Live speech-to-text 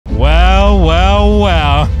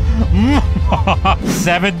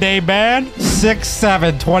7-day ban?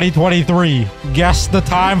 6/7/2023. Guess the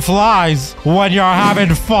time flies when you're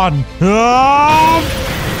having fun.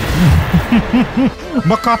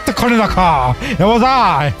 Makata Koninaka. It was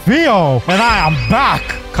I, Theo, and I am back.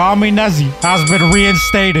 Kami Nezi has been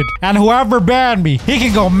reinstated. And whoever banned me, he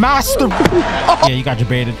can go master. Yeah, you got your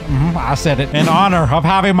baited. I said it. In honor of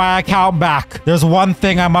having my account back, there's one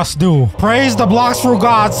thing I must do. Praise the Blox through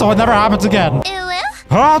God so it never happens again.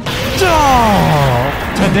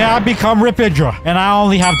 Today I become Rip Indra, and I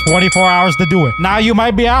only have 24 hours to do it. Now you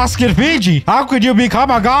might be asking, Fiji, how could you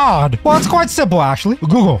become a god? Well, it's quite simple, actually.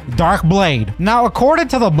 Google Dark Blade. Now, according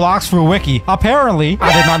to the Blox through Wiki, apparently,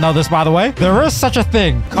 I did not know this, by the way, there is such a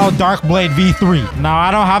thing called Dark Blade V3. Now,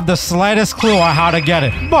 I don't have the slightest clue on how to get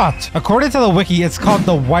it, but according to the Wiki, it's called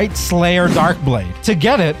the White Slayer Dark Blade. To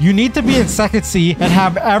get it, you need to be in Second Sea and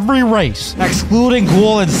have every race, excluding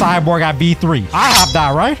Ghoul and Cyborg at V3. I have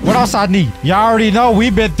that, right? What else I need? You already know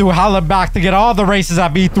we've been through hell and back to get all the races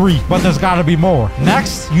at V3, but there's gotta be more.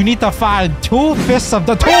 Next, you need to find two fists of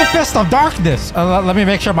darkness. Let me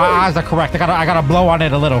make sure my eyes are correct. I gotta blow on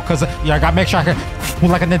it a little, because I gotta make sure I can,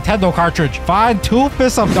 like a Nintendo cartridge. Find two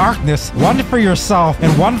fists of darkness, one for yourself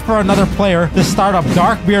and one for another player, to start a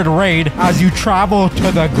Darkbeard raid as you travel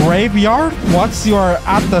to the graveyard. Once you're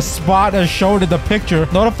at the spot as shown in the picture,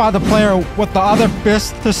 notify the player with the other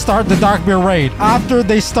fist to start the Darkbeard raid. After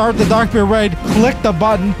they start the Darkbeard raid, click the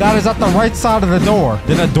button that is at the right side of the door.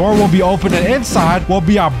 Then the door will be open and inside will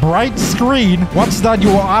be a bright screen. Once done, you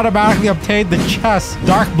will automatically obtain the chest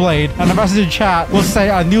Dark Blade, and the message in chat will say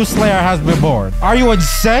a new Slayer has been born. Are you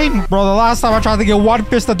insane? Bro, the last time I tried to get one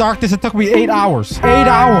fist of darkness, it took me 8 hours. 8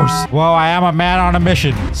 hours. Well, I am a man on a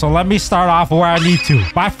mission, so let me start off where I need to.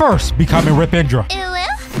 By first becoming Rip Indra.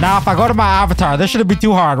 Now, if I go to my avatar, this shouldn't be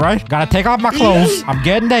too hard, right? Gotta take off my clothes. I'm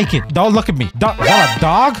getting naked. Don't look at me. Is that a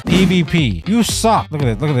dog? PvP. You suck. Look at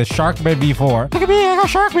this. Look at this. Sharkman V4. Look at me. I got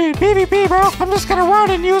Sharkman. PvP, bro. I'm just gonna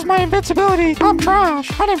run and use my invincibility. I'm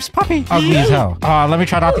trash. My name's Puppy. Ugly as hell. Let me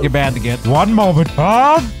try not to get banned again. One moment.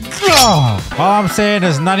 All I'm saying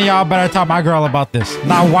is none of y'all better tell my girl about this.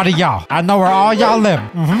 Now, what of y'all? I know where all y'all live.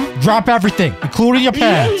 Drop everything, including your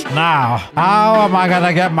pants. Now, how am I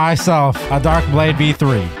gonna get myself a Dark Blade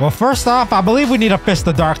V3? Well, first off, I believe we need a Fist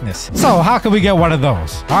of Darkness. So, how can we get one of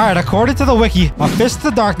those? Alright, according to the wiki, a Fist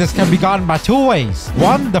of Darkness can be gotten by 2 ways.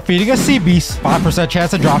 1, defeating a sea beast, 5%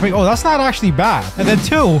 chance of dropping. Oh, that's not actually bad. And then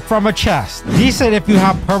 2, from a chest. Decent if you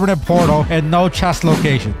have permanent portal and no chest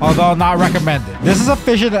location, although not recommended. This is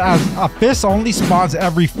efficient as a Fist only spawns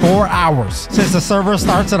every 4 hours, since the server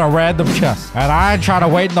starts in a random chest. And I ain't trying to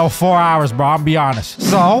wait no 4 hours, bro. I'll be honest.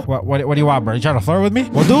 So, what do you want, bro? You trying to flirt with me?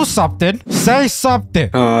 Well, do something. Say something.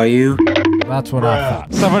 Are you? That's what I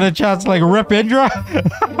thought. Some of the chats like Rip Indra.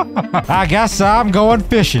 I guess I'm going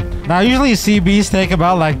fishing. Now, usually sea beasts take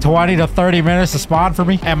about like 20 to 30 minutes to spawn for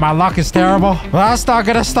me, and my luck is terrible. But that's not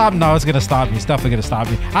gonna stop. No, it's gonna stop me. It's definitely gonna stop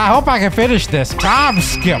me. I hope I can finish this. Time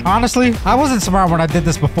skip. Honestly, I wasn't smart when I did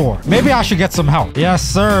this before. Maybe I should get some help. Yes,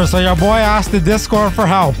 sir. So your boy asked the Discord for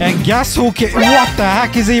help. And guess who can... What the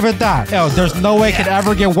heck is even that? Yo, there's no way it can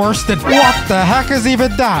ever get worse than... What the heck is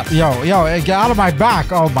even that? Yo, get out of my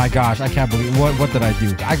back. Oh my gosh, I can't believe... What did I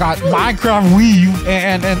do? I got Minecraft weave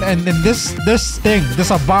and this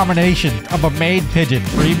abomination of a maid pigeon.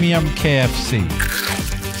 Premium KFC.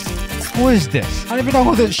 Who is this? I don't even know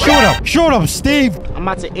who this. Shoot him! Shoot him, Steve! I'm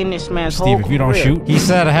about to end this man's Steve, whole if you don't career. shoot. He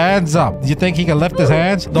said hands up. Do you think he can lift his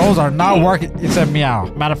hands? Those are not working. He said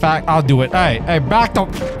meow. Matter of fact, I'll do it. Hey, back the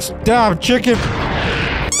damn chicken.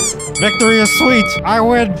 Victory is sweet. I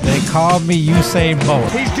win. They call me Usain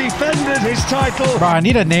Bolt. He's defended his title. Bro, I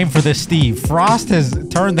need a name for this Steve. Frost has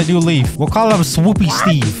turned the new leaf. We'll call him Swoopy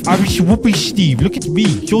Steve. I'm Swoopy Steve. Look at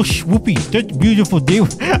me. So swoopy. Such beautiful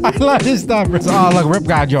dude. I love this number. Oh, look, Rip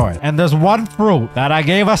got joined. And there's one fruit that I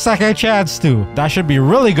gave a second chance to. That should be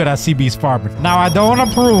really good at CB's farming. Now, I don't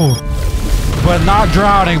approve, but not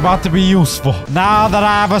drowning, about to be useful. Now that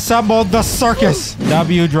I have assembled the circus.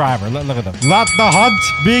 W driver. Look at them. Let the hunt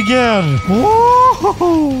begin.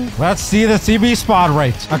 Woo-hoo-hoo. Let's see the CB spawn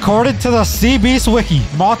rate. According to the CB's wiki,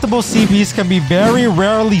 multiple CBs can be very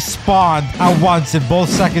rarely spawned at once in both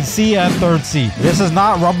second sea and third sea. This is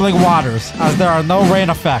not rumbling waters, as there are no rain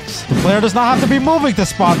effects. The player does not have to be moving to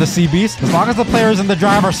spawn the CBs. As long as the player is in the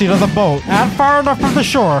driver's seat of the boat and far enough from the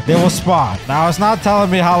shore, they will spawn. Now, it's not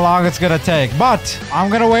telling me how long it's gonna take, but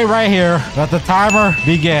I'm gonna wait right here. Let the timer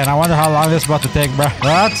begin. I wonder how long this is about to take, bro.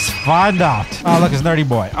 Let's find out. Oh, look, it's Nerdy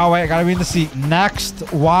Boy. Oh, wait, I gotta be in the seat.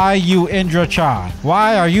 Next, why you Indra-chan?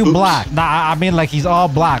 Why are you black? Nah, I mean like he's all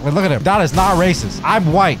black. Look at him. That is not racist.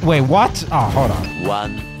 I'm white. Wait, what? Oh, hold on.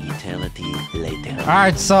 1 eternity later. All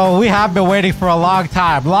right, so we have been waiting for a long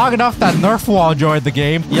time. Long enough that Nerfwall joined the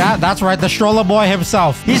game. Yeah, that's right. The stroller boy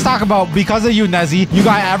himself. He's talking about, because of you, Nezzy, you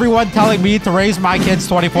got everyone telling me to raise my kids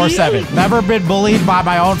 24/7. Never been bullied by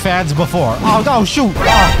my own fans before. Oh, shoot.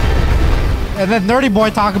 Oh. And then Nerdy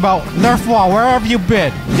Boy talk about Nerfwall, where have you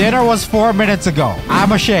been? Dinner was 4 minutes ago.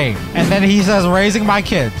 I'm ashamed. And then he says, raising my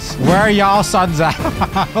kids. Where are y'all sons at?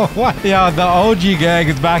 What? Yo, the OG gang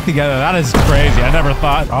is back together. That is crazy. I never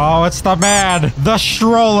thought. Oh, it's the man, the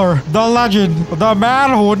stroller, the legend, the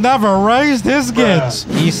man who never raised his kids.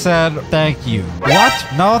 He said, thank you. What?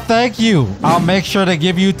 No, thank you. I'll make sure to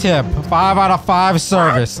give you tip. 5 out of 5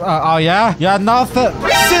 service. Oh, yeah? Yeah, nothing.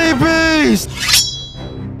 Sea Beast!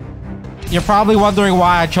 You're probably wondering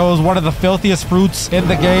why I chose one of the filthiest fruits in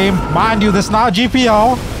the game. Mind you, this is not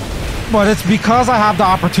GPO, but it's because I have the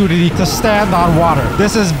opportunity to stand on water.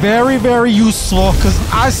 This is very, very useful because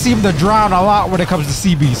I seem to drown a lot when it comes to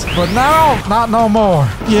sea beasts. But now, not no more.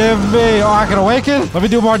 Give me, I can awaken. Let me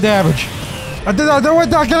do more damage. I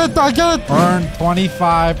get it. Burn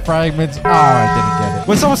 25 fragments. Oh, I didn't get it.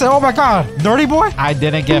 When someone said, oh my God, Nerdy Boy? I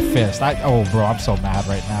didn't get fist. Oh, bro, I'm so mad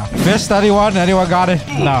right now. Fist, anyone? Anyone got it?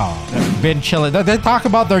 No. Been chilling. They talk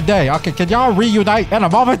about their day. Okay, can y'all reunite in a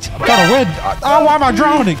moment? I'm trying to win. Oh, why am I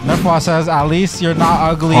drowning? Nerfwall says, at least you're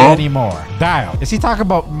not ugly anymore. Damn. Is he talking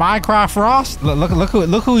about Minecraft Frost? Look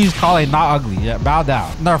who he's calling not ugly. Yeah, bow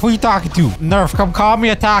down. Nerf, who you talking to? Nerf, come call me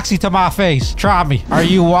a taxi to my face. Try me. Are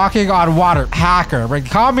you walking on water? Hacker.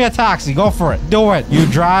 Call me a taxi. Go for it. Do it. You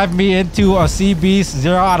drive me into a sea beast.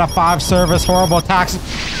 0 out of 5 service. Horrible taxi.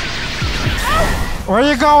 Where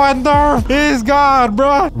you going, Nerf? He's gone,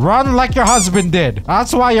 bro. Run like your husband did.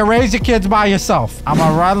 That's why you raise your kids by yourself. I'm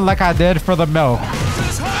gonna run like I did for the milk.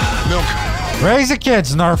 Raise your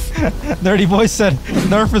kids, Nerf. Nerdy Boy said,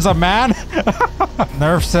 Nerf is a man?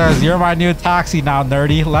 Nerf says, you're my new taxi now,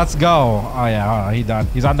 Nerdy. Let's go. Oh, yeah. Hold on. He done.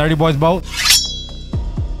 He's on Nerdy Boy's boat.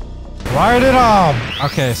 Light it up.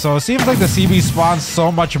 Okay, so it seems like the CB spawns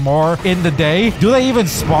so much more in the day. Do they even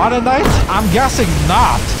spawn at night? I'm guessing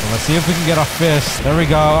not. Let's see if we can get a fist. There we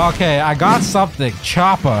go. Okay, I got something.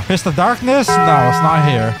 Chopper. Fist of Darkness? No, it's not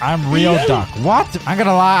here. I'm Real Duck. What? I'm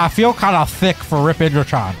gonna lie. I feel kind of thick for Rip Indra.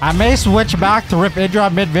 I may switch back to Rip Indra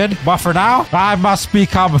mid-vid, but for now, I must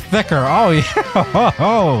become thicker. Oh,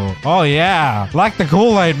 yeah. Oh, yeah. Like the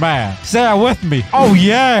Kool-Aid man. Say it with me. Oh,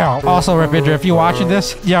 yeah. Also, Rip Indra, if you're watching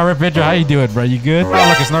this, yeah, Rip Indra, how you doing, bro? You good? Oh,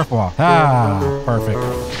 look, it's Nerfwall. Ah, perfect.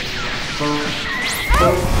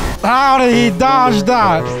 How did he dodge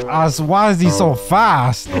that? Why is he so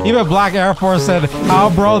fast? Even Black Air Force said, how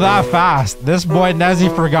bro that fast? This boy Nezzy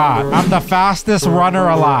forgot. I'm the fastest runner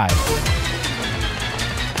alive.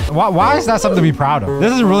 Why is that something to be proud of?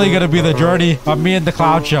 This is really going to be the journey of me and the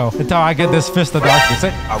Cloud Show until I get this Fist of Darkness.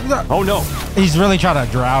 Oh, no. He's really trying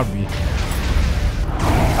to drown me.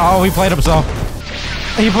 Oh, he played himself.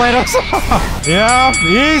 He played us. Yeah,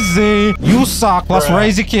 easy. You suck. Let's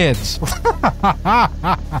raise your kids.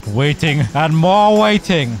 Waiting and more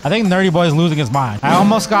waiting. I think Nerdy Boy's losing his mind. I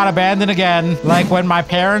almost got abandoned again, like when my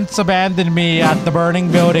parents abandoned me at the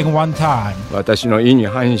burning building one time. I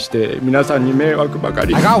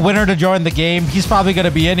got Winner to join the game. He's probably going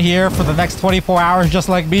to be in here for the next 24 hours just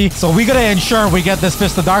like me. So we got to ensure we get this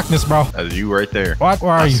Fist of Darkness, bro. That's you right there. What?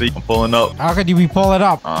 Where are you? See, I'm pulling up. How could you be pulling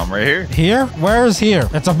up? I'm right here. Here? Where is here?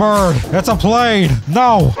 It's a bird. It's a plane.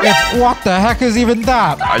 No. It's what the heck is even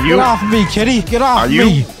that? Are you? Get off me, kitty. Get off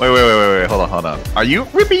me. Wait. Hold on. Are you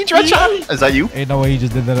Rippy Indra-chan? Is that you? Ain't no way you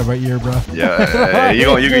just did that in my ear, bro. Yeah. You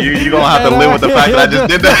gonna have to live with the fact that I just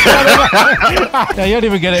did that. Yeah, you don't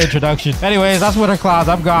even get an introduction. Anyways, that's Winter Clouds.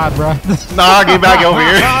 I'm gone, bro. Nah, get back over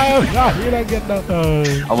here. No, you don't get no.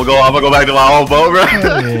 I'm gonna go back to my own boat, bro.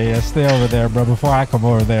 Yeah, stay over there, bro. Before I come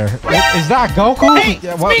over there. Is that Goku?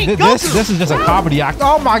 Hey, this is just a comedy act.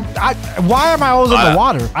 Oh my! Why am I always in the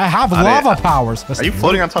water? I have lava powers. Are you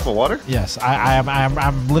floating on top of water? Yes,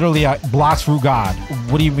 I'm literally a Blox fruit god.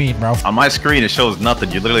 What do you mean, bro? On my screen, it shows nothing.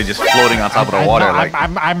 You're literally just floating on top of the water.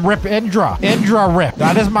 I'm Rip Indra. Indra Rip.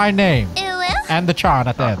 That is my name. And the Chan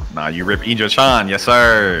at the end. Nah, you Rip Indra-chan. Yes,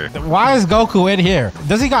 sir. Why is Goku in here?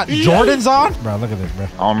 Does he got Jordans on? Bro, look at this, bro. I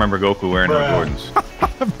don't remember Goku wearing no Jordans.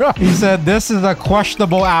 Bro, he said this is a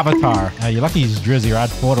questionable avatar. You're lucky he's Drizzy, or I'd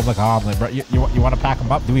fold him like an omelet, bro. You want to pack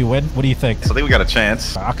him up? Do we win? What do you think? So I think we got a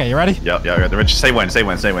chance. Okay, you ready? Yeah. Say when.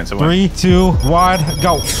 3, 2, 1,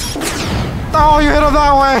 go. Oh, you hit him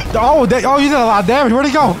that way. Oh, you did a lot of damage. Where'd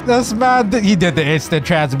he go? This man, he did the instant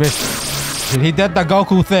transmission. He did the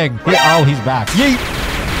Goku thing. He's back. Yeet.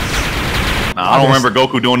 Nah, I don't remember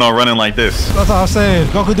Goku doing no running like this. That's what I'm saying.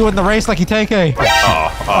 Goku doing the race like he take a.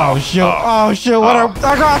 Oh, shoot. I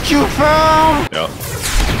got you, fam. Yep.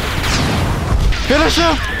 Finish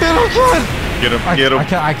him! Finish him! Get him, get him. I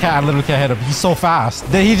can't, I literally can't hit him. He's so fast.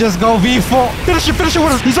 Did he just go V4? Finish him with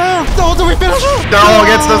him. He's there. No, do we finish him? No,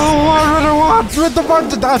 against us. One. With the one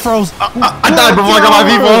that froze. I died before I got my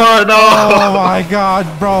V4. No. Oh my God,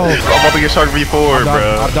 bro. I'm about to get shark V4,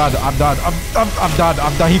 bro.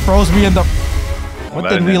 I'm done. He froze me in the... What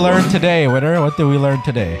did we learn today, Winner? What did we learn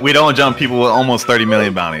today? We don't jump people with almost 30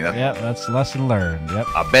 million bounty. Yep, that's lesson learned. Yep.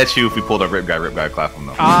 I bet you if we pulled a rip guy clap him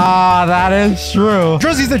though. Ah, that is true.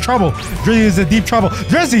 Drizzy's in trouble. Drizzy's in deep trouble.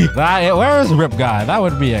 Drizzy! Where is Rip Guy? That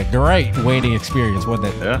would be a great waiting experience, wouldn't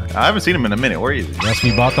it? Yeah, I haven't seen him in a minute. Where is he? Guess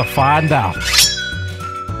we about to find out.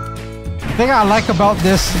 The thing I like about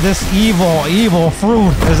this evil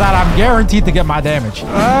fruit is that I'm guaranteed to get my damage.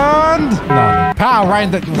 And no. Pal, right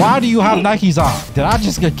in the... Why do you have Nikes on? Did I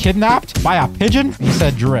just get kidnapped by a pigeon? He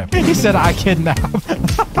said drip. He said I kidnapped.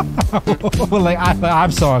 Like,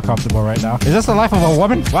 I'm so uncomfortable right now. Is this the life of a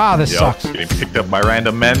woman? Wow, this sucks. Getting picked up by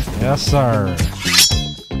random men. Yes, sir.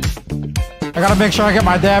 I gotta make sure I get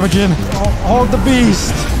my damage in. Hold the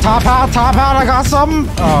beast. Top hat, I got something.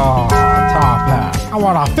 Oh, top hat. I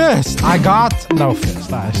want a fist. I got no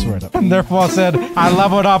fist, I swear to. And therefore I said, I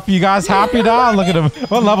leveled up. You guys happy now? Look at him.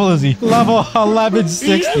 What level is he? Level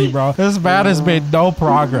 1160, bro. This man has made no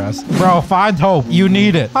progress. Bro, find hope. You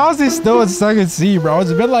need it. How is he still in second C, bro?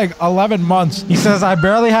 It's been like 11 months. He says, I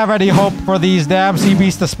barely have any hope for these damn sea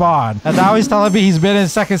beasts to spawn. And now he's telling me he's been in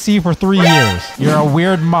second C for 3 years. You're a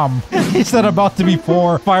weird mum. He said about to be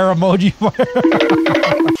 4. Fire emoji. Fire.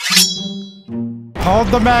 Hold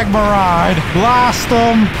the magma ride. Blast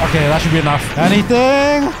them. Okay, that should be enough.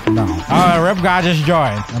 Anything? No. All right, Rip Guy just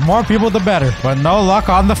joined. The more people, the better. But no luck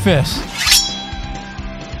on the fist.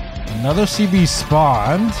 Another CB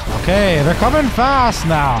spawned. Okay, they're coming fast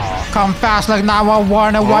now. Come fast like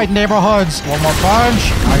 911 in white neighborhoods. One more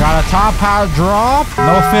punch. I got a top hat drop.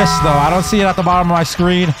 No fist, though. I don't see it at the bottom of my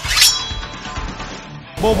screen.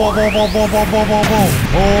 Boom, boom, boom, boom, boom, boom, boom, boom, boom.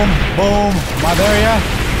 Boom, boom. Am I there yet?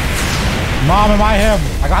 Mom, am I him?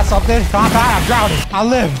 I got something? Top hat, I'm drowning. I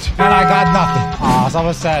lived, and I got nothing. Aw,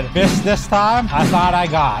 someone said, fish this time? I thought I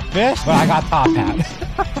got fish, but I got top hat.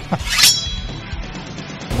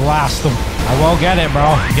 Blast him. I won't get it,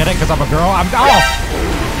 bro. Get it, because I'm a girl? Oh!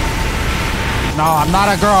 No, I'm not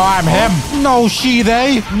a girl, I'm him. No, she,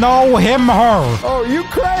 they. No, him, her. Oh, you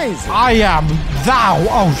crazy. I am thou.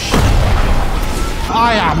 Oh, shit.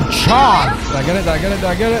 I am Chon. Did I get it? Did I get it? Did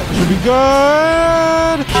I get it? Should be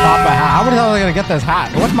good. Chop a hat. How many times are they gonna get this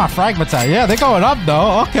hat? What's my fragments at? Yeah, they're going up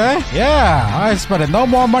though. Okay. Yeah. I ain't spending no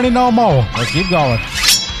more money, no more. Let's keep going.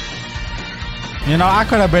 You know, I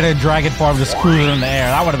could have been in dragon form just cruising in the air.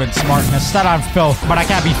 That would have been smart. Instead, I'm filth. But I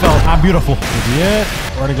can't be filth. I'm beautiful. Is it?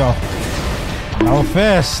 Where'd it go? No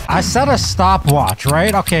fist. I set a stopwatch,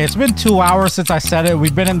 right? Okay, it's been 2 hours since I set it.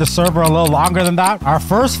 We've been in the server a little longer than that. Our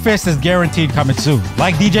first fist is guaranteed coming soon.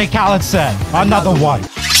 Like DJ Khaled said, another one.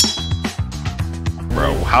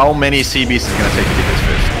 Bro, how many sea beasts is gonna take to get this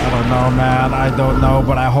fish? I don't know, man. I don't know,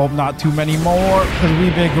 but I hope not too many more because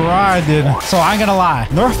we've been grinding. So I ain't gonna lie.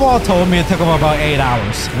 Nerfball told me it took him about 8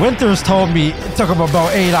 hours. Winters told me it took him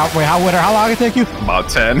about 8 hours. Wait, Winter, how long did it take you? About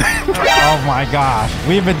 10. Oh my gosh.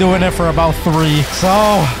 We've been doing it for about 3.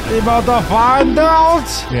 So, we about to find out.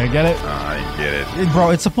 Yeah, get it? I get it. Bro,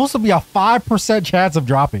 it's supposed to be a 5% chance of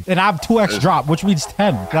dropping. And I have 2x drop, which means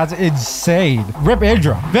 10. That's insane. Rip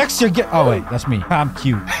Indra. Fix your get. Oh, wait, that's me. I'm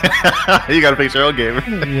cute. You gotta fix your own game.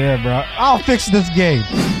 Yeah, bro. I'll fix this game.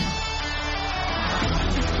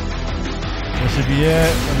 That should be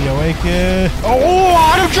it. Let me awaken. Oh,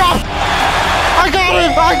 auto drop! I got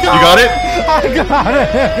it! I got You got it? I got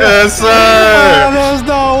it! Yes, sir! There's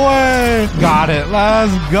no way! Got it.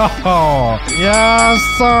 Let's go. Yes,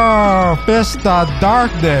 sir. Fist of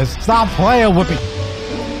darkness. Stop playing with me.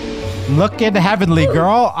 Looking heavenly,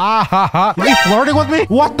 girl. Ah, ha, ha. Are you flirting with me?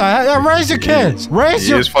 What the heck? Raise your kids. Raise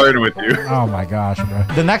your... He is flirting with you. Oh my gosh, bro.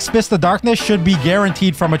 The next Fist of Darkness should be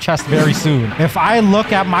guaranteed from a chest very soon. If I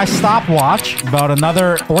look at my stopwatch, about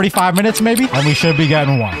another 45 minutes maybe, and we should be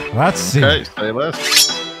getting one. Let's see. Okay, say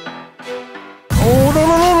less. Oh, no,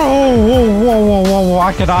 no, no, no. Whoa, whoa, whoa, whoa, whoa.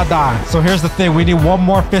 I cannot die. So here's the thing. We need one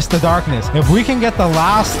more Fist of Darkness. If we can get the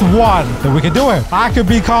last one, then we can do it. I could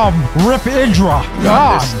become Rip Indra.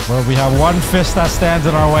 God. Well, we have one fist that stands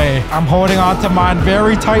in our way. I'm holding on to mine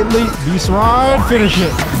very tightly. Beast ride. Finish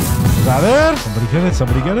it. Is that it? Somebody get it?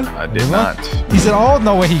 Somebody get it? I did not. He said, oh,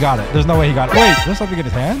 no way he got it. There's no way he got it. Wait, is there something in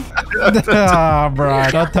his hand? Ah, bro.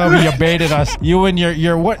 Don't tell me you baited us. You and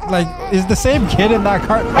your what? Like, is the same kid in that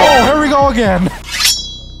cart? Oh, here we go again.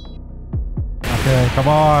 Okay, come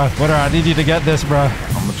on. Winter, I need you to get this, bro.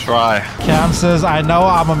 I'm gonna try. Cam says, I know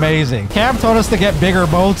I'm amazing. Cam told us to get bigger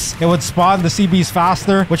boats. It would spawn the CBs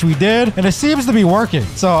faster, which we did, and it seems to be working.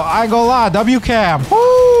 So I ain't gonna lie, W Cam.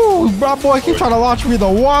 Woo! Bro, boy, keep trying to launch me in the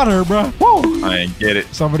water, bro. Woo! I ain't get it.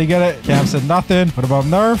 Somebody get it? Cam said nothing. What about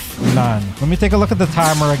Nerf? None. Let me take a look at the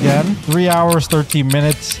timer again. 3 hours, 13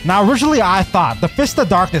 minutes. Now, originally I thought the Fist of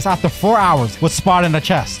Darkness after 4 hours would spawn in a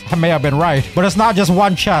chest. I may have been right, but it's not just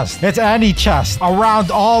one chest. It's any chest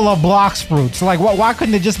around all of Blox fruits. Like, why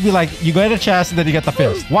couldn't it just be like, you get a chest and then you get the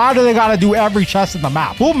Fist? Why do they gotta do every chest in the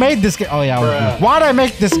map? Who made this game? Oh, yeah. Why did I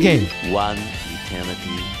make this game? One eternity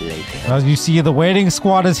later. As you see, the waiting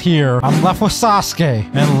squad is here. I'm left with Sasuke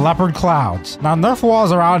and Leopard Clouds. Now, Nerf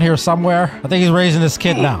Wall's around here somewhere. I think he's raising his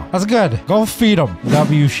kid now. That's good. Go feed him.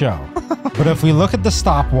 W show. But if we look at the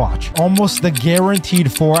stopwatch, almost the guaranteed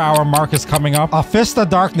 4-hour mark is coming up. A Fist of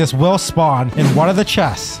Darkness will spawn in one of the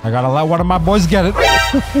chests. I gotta let one of my boys get it.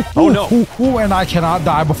 Oh no. Ooh, and I cannot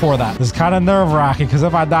die before that. This is kind of nerve-wracking because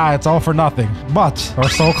if I die, it's all for nothing. But we're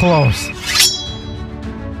so close.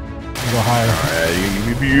 Go higher.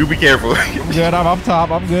 You be careful. I'm good. I'm up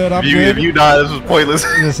top. I'm good. I'm good. If you die, this was pointless.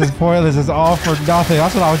 This is pointless. It's all for nothing.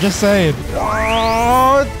 That's what I was just saying.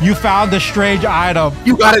 Oh, you found the strange item.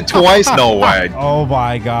 You got it twice? No way. Oh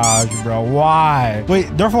my gosh, bro. Why?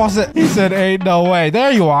 Wait, Durfall said, he said, ain't no way.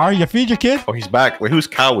 There you are. You feed your kid? Oh, he's back. Wait, who's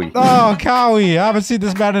Cowie? Oh, Cowie. I haven't seen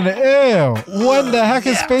this man in a ew. When the heck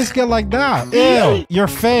is space get like that? Ew. Your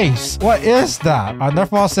face. What is that?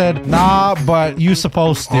 Durfall said, nah, but you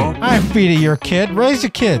supposed to. I ain't feeding your kid. Raise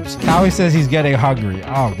your kids. Cowie says he's getting hungry.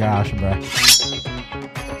 Oh gosh, bro.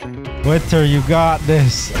 Winter, you got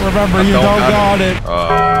this. Remember, you don't got it.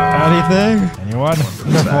 Anything? Anyone?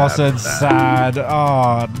 Durfall said sad.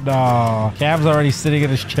 Oh, no. Cam's already sitting in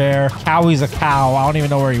his chair. Cowie's a cow. I don't even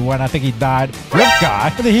know where he went. I think he died. Rip Guy?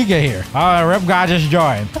 How did he get here? Oh, Rip Guy just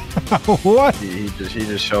joined. What? He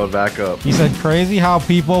just showed back up. He said, crazy how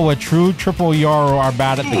people with true triple euro are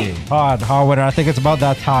bad at the game. Hold on, Winter. I think it's about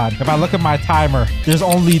that time. If I look at my timer, there's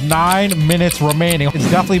only 9 minutes remaining. It's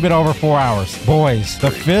definitely been over 4 hours. Boys, the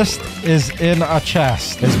Fist is in a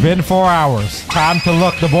chest. It's been 4 hours. Time to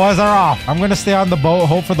look. The boys are off. I'm gonna stay on the boat,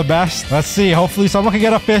 hope for the best. Let's see. Hopefully someone can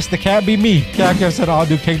get a Fist. It can't be me. Kakev said I'll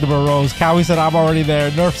do Kingdom of Rose. Cowie said I'm already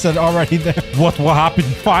there. Nerf said already there. What will happen?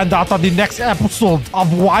 Find out on the next episode of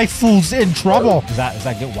Waifus in Trouble. Is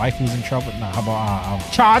that get Waifus in trouble? No, how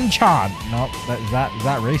about Chan? No, is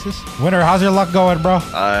that racist? Winter, how's your luck going, bro?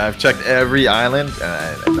 I've checked every island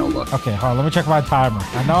and no luck. Okay, hold on. Let me check my timer.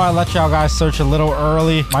 I know I let y'all guys search a little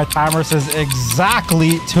early. My timer says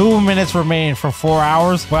exactly 2 minutes remain for 4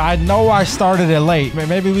 hours, but I know I started it late.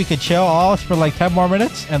 Maybe we could chill all for like 10 more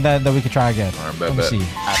minutes and then we could try again. All right, Let me see.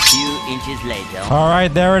 A few inches later. All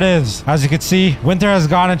right, there it is. As you can see, Winter has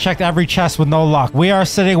gone and checked every chest with no luck. We are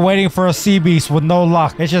sitting waiting for a sea beast with no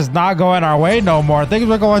luck. It's just not going our way no more. Things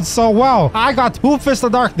were going so well. I got 2 Fists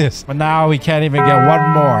of Darkness, but now we can't even get one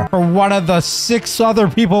more for one of the 6 other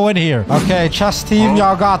people in here. Okay, chess team,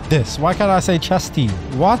 y'all got this. Why can't I say chess team?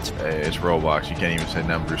 What? Hey, it's Roblox. You can't even say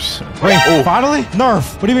numbers. Wait, finally?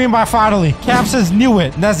 Nerf. What do you mean by finally? Cap says knew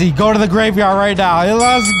it. Nezzy, go to the graveyard right now. Hey,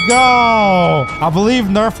 let's go. I believe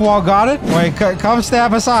Nerf Wall got it. Wait, come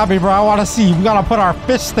stand beside me, bro. I want to see. We got to put our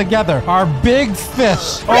fists together. Our big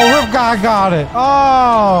fists. Oh, Rip Guy got it.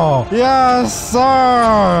 Oh, yes,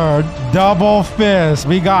 sir. Double fist.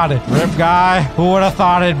 We got it. Rip Guy, who would have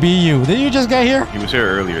thought it'd be you? Did you just get here? He was here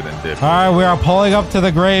earlier than Dip. All right, we are pulling up to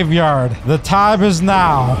the graveyard. The time is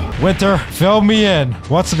now. Winter, fill me in.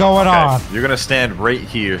 What's going on? You're gonna stand right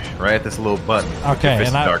here, right at this little button. Okay,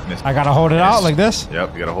 and darkness. I gotta hold it out like this?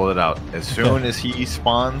 Yep, you gotta hold it out. As soon as he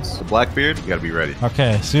spawns the Blackbeard, you gotta be ready.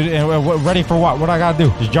 Okay, so ready for what? What I gotta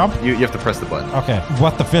do? Just jump? You have to press the button. Okay,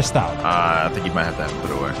 what the fist out? I think you might have to put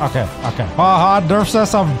it away. Okay. Nerf says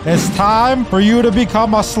something. It's time for you to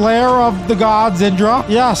become a slayer of the gods, Indra.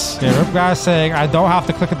 Yes. Okay, Rip Guy's saying I don't have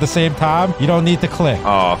to click at the same time. You don't need to click.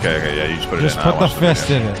 Oh, okay, yeah, you just put it in. Just put the fist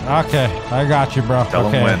in it. Okay, I got you, bro. Tell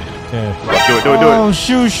him when. Okay. Do it. Oh,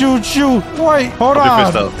 shoot. Wait, hold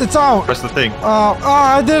on. It's out. Press the thing.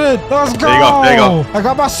 I did it. Let's go. There you go. I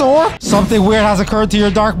got my sword. Something weird has occurred to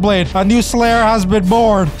your Dark Blade. A new Slayer has been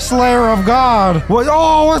born. Slayer of God. What?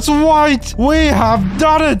 Oh, it's white. We have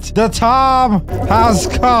done it. The time has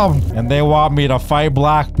come. And they want me to fight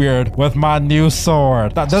Blackbeard with my new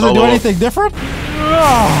sword. That doesn't do anything different?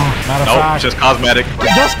 Matter of fact, just cosmetic.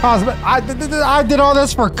 Just cosmetic. I did all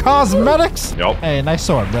this for cosmetics? Yep. Hey, nice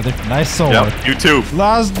sword, brother. Nice sword. Yep, you too.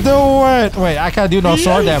 Let's do it. Wait, I can't do no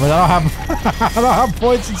sword damage. I don't have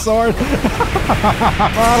points in sword.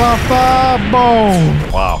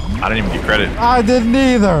 Boom. Wow, I didn't even get credit. I didn't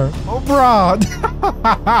either. Oh, bro.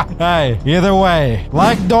 Hey, either way,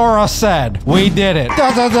 like Dora said, we did it. We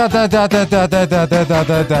did it.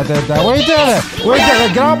 We did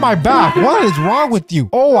it. Get on my back. What is wrong with you?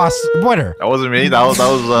 Oh, I winner. That wasn't me. That was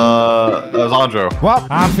Andro. Well,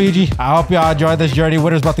 I'm Fiji. I hope y'all enjoyed this journey.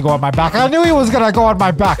 Winner's about to go on my back. I knew he was gonna go on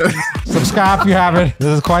my back. Subscribe if you haven't. This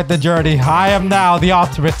is quite the journey. I am now the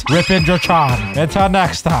ultimate Rip Indra Chan. Until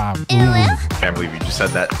next time. Can't believe you just said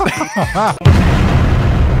that.